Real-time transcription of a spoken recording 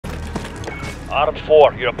Armed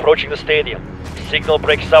 4, you're approaching the stadium. Signal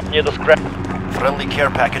breaks up near the scrap. Friendly care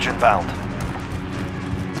package inbound.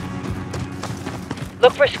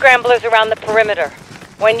 Look for scramblers around the perimeter.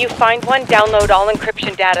 When you find one, download all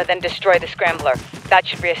encryption data, then destroy the scrambler. That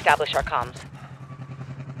should reestablish our comms.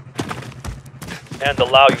 And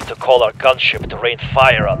allow you to call our gunship to rain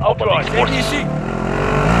fire on all of these forces.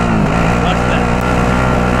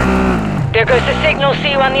 There goes the signal.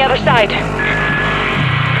 See you on the other side.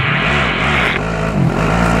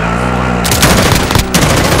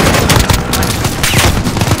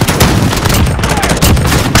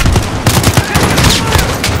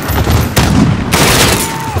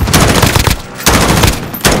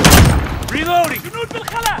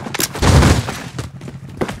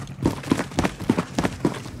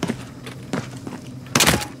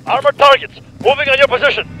 Armored targets, moving on your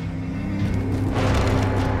position.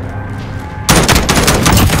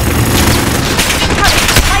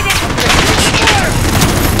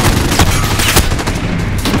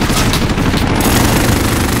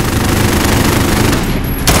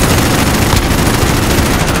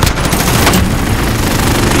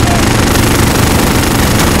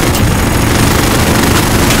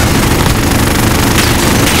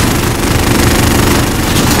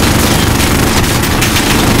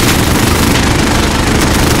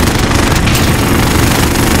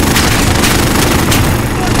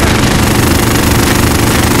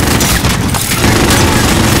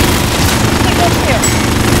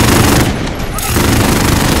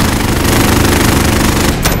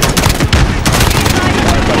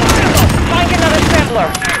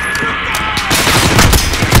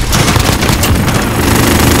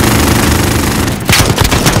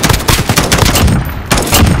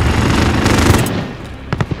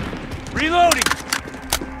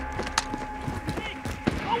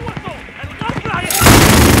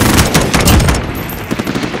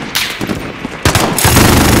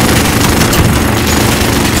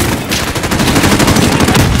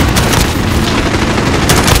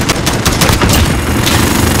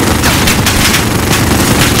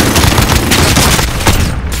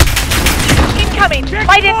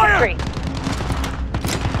 Light infantry!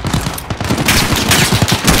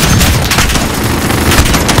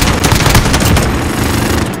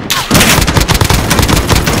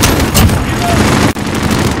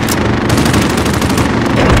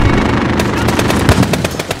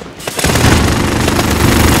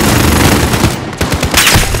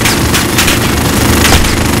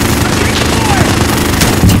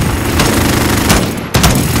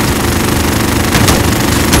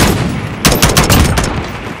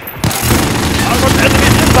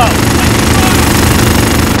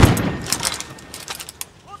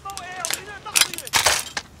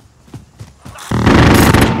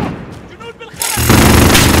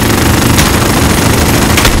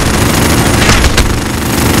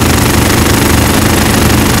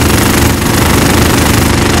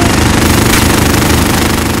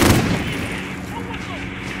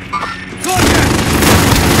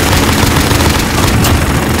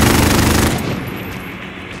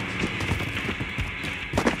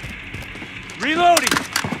 Reloading!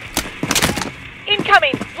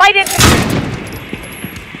 Incoming! Light infantry!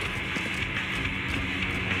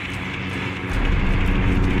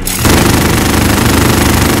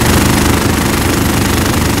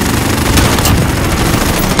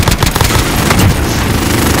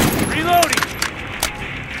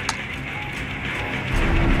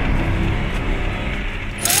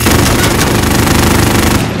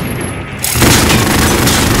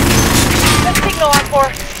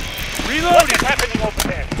 What is happening over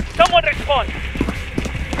there? Someone respond!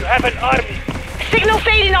 You have an army! Signal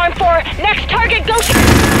fading, Arm 4! Next target, go!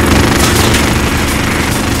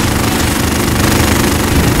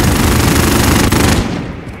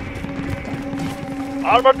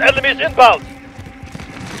 Armored enemies inbound!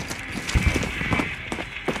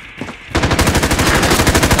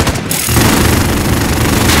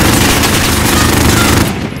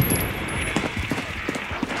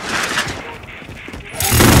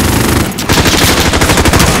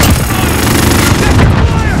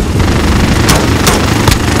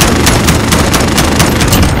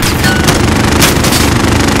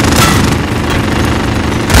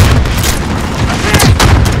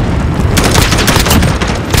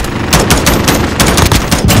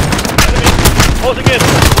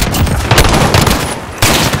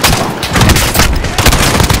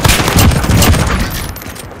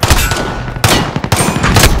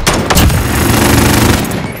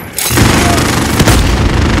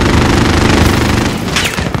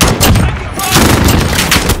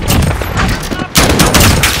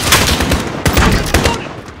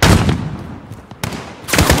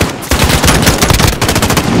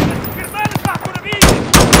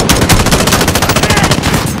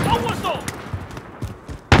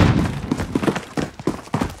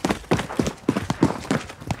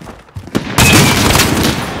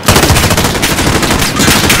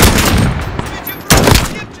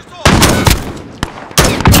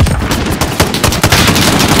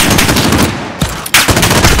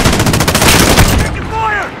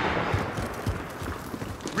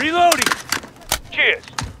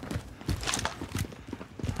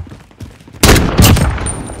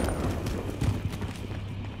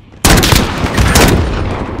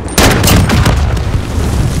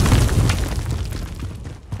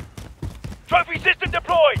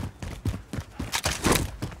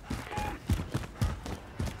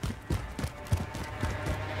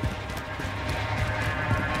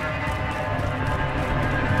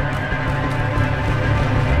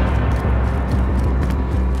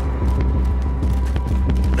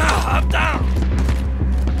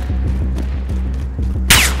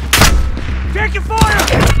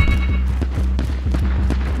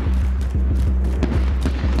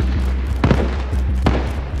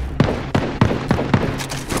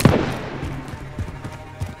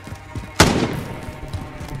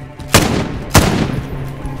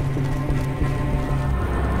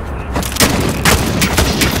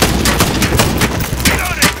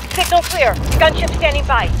 Gunship standing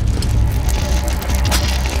by.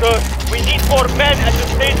 Good. We need more men at the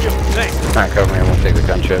stadium. Thanks. Alright, cover me. We'll take the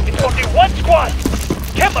gunship. It's only one squad.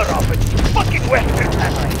 Kemerov and fucking Western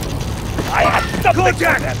allies. I have something for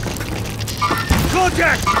them.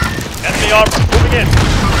 Contact! Enemy armor moving in.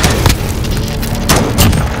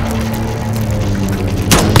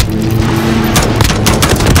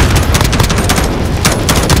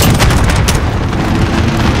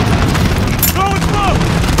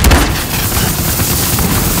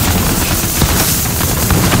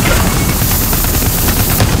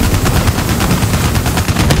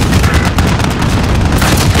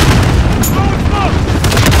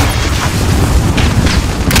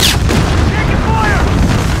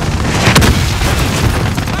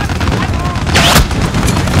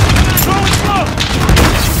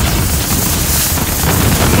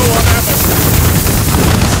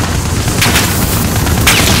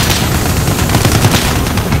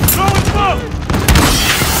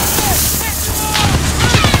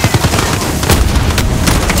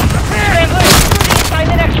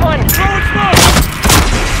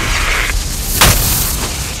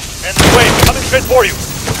 Straight for you.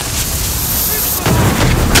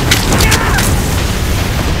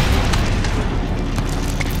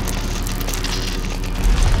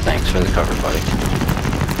 Thanks for the cover, buddy.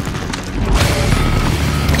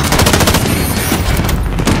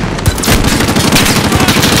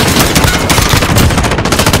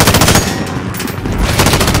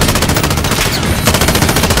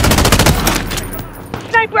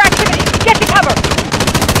 Sniper activity! Get to cover!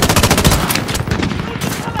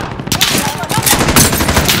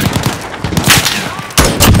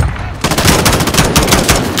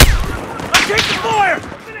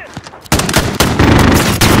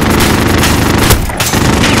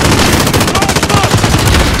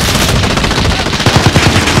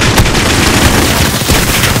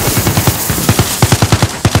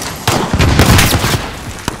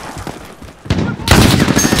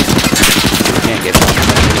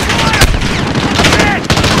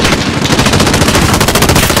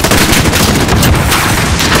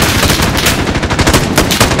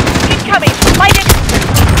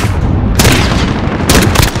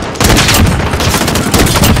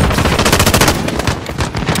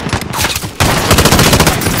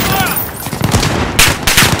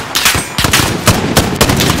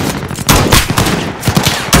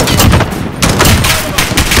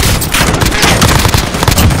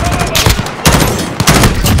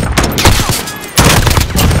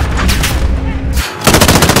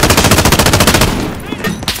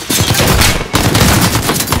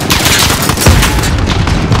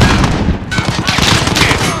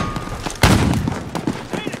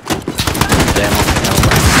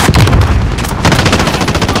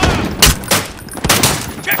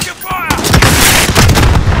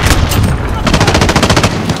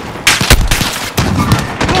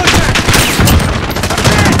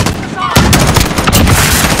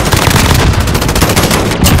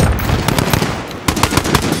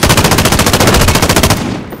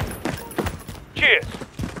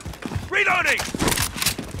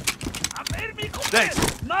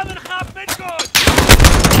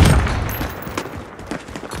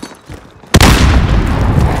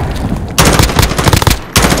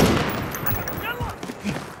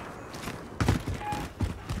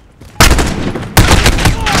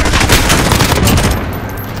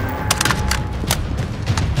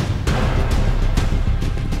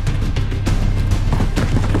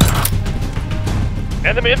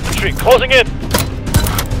 Enemy infantry closing in.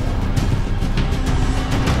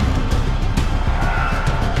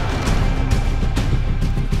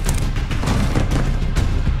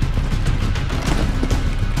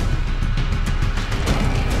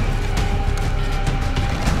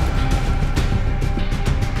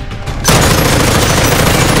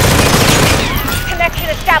 Connection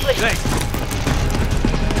established. Thanks.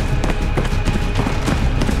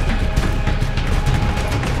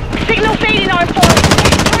 Signal fading, armed force.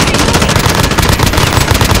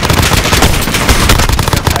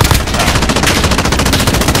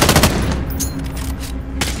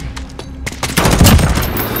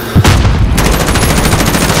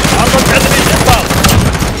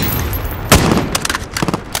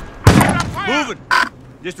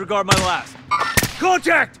 Disregard my last.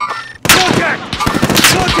 Contact! Contact!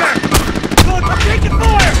 Contact! Contact! Taking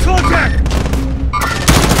fire! Contact!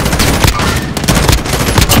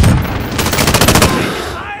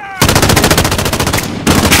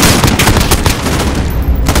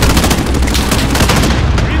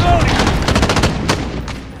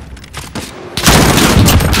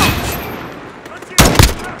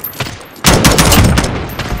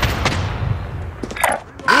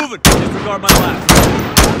 Moving! Disregard my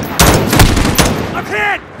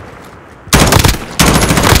Hit!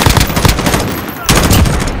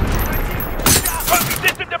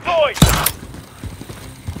 System deployed!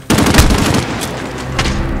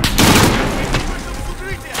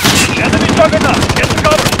 Enemy talking up! Get to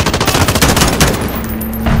cover!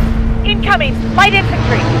 Incoming! Light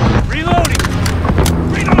infantry! Reloading!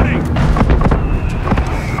 Reloading!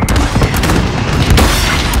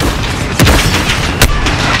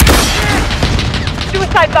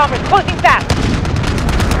 Suicide bombers closing fast!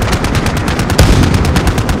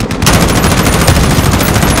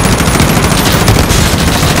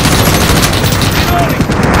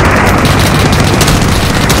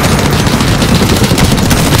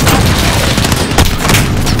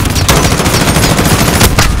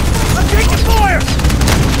 I'm taking fire!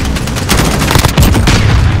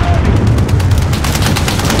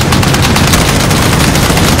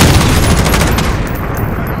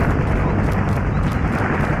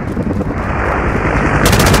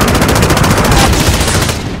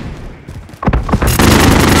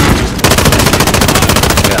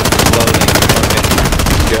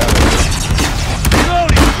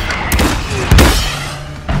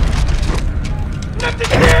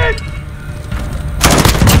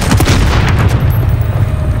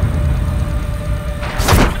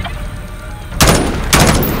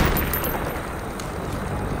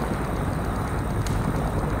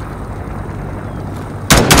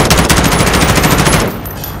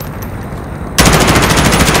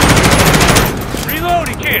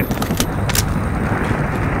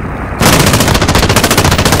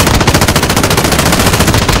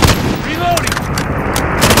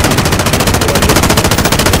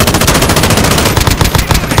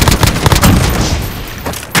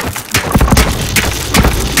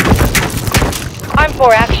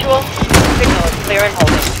 For actual, signal is clear and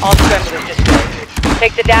holding. All scramblers destroyed.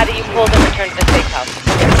 Take the data you pulled and return to the safe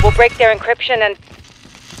house. We'll break their encryption and...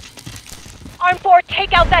 Arm 4,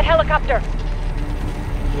 take out that helicopter!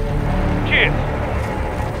 Cheers!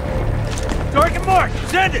 Target mark!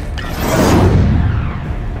 Send it!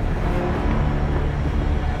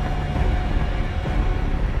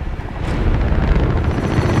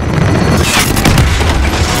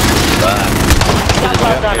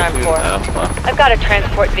 Well done, Arm 4. I've got a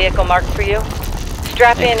transport vehicle marked for you.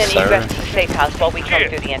 Strap in and egress to the safe house while we comb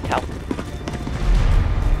through the intel.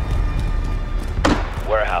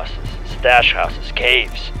 Warehouses, stash houses,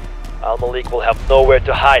 caves. Al-Malik will have nowhere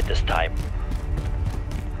to hide this time.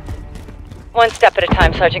 One step at a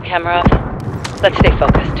time, Sergeant Kamarov. Let's stay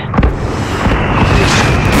focused.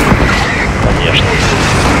 Конечно.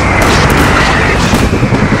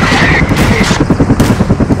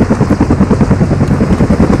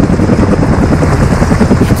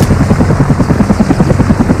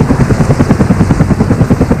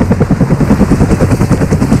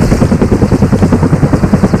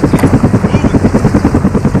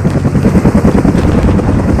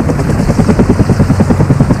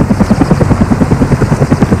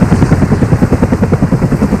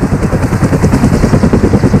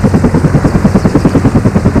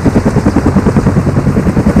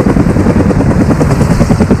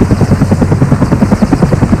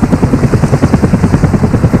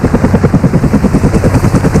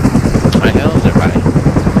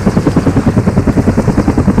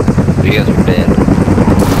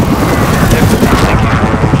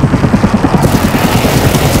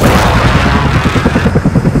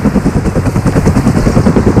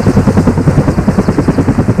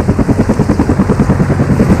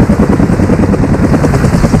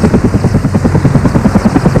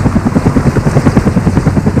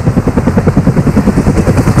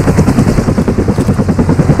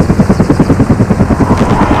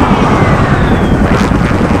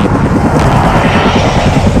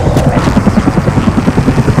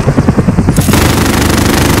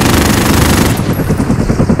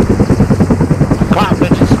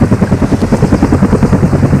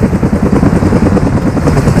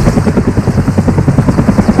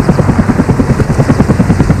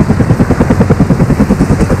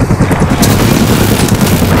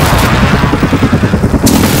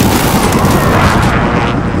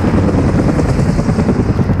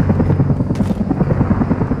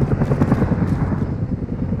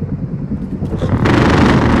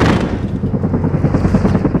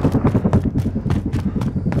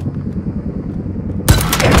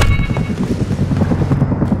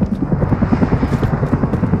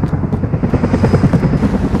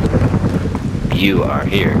 You are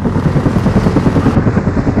here.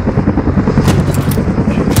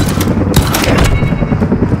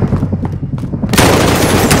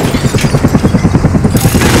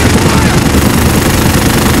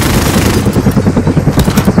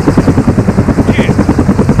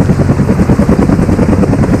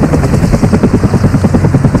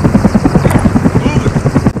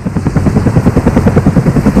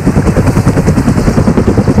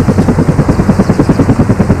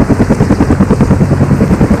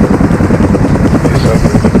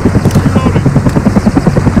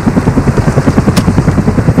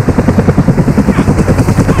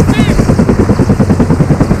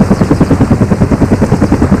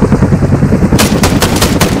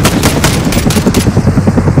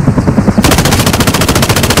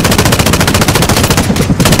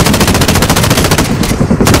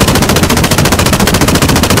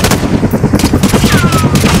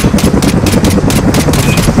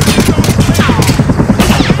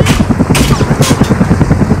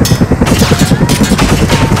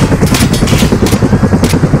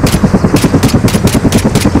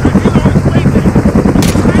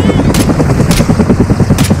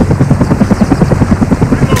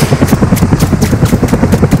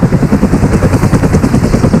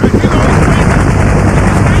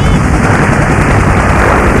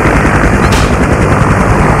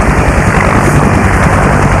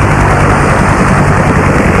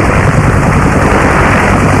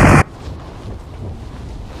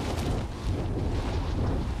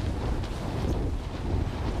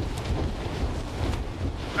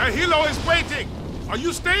 Kilo is waiting! Are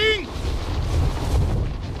you staying?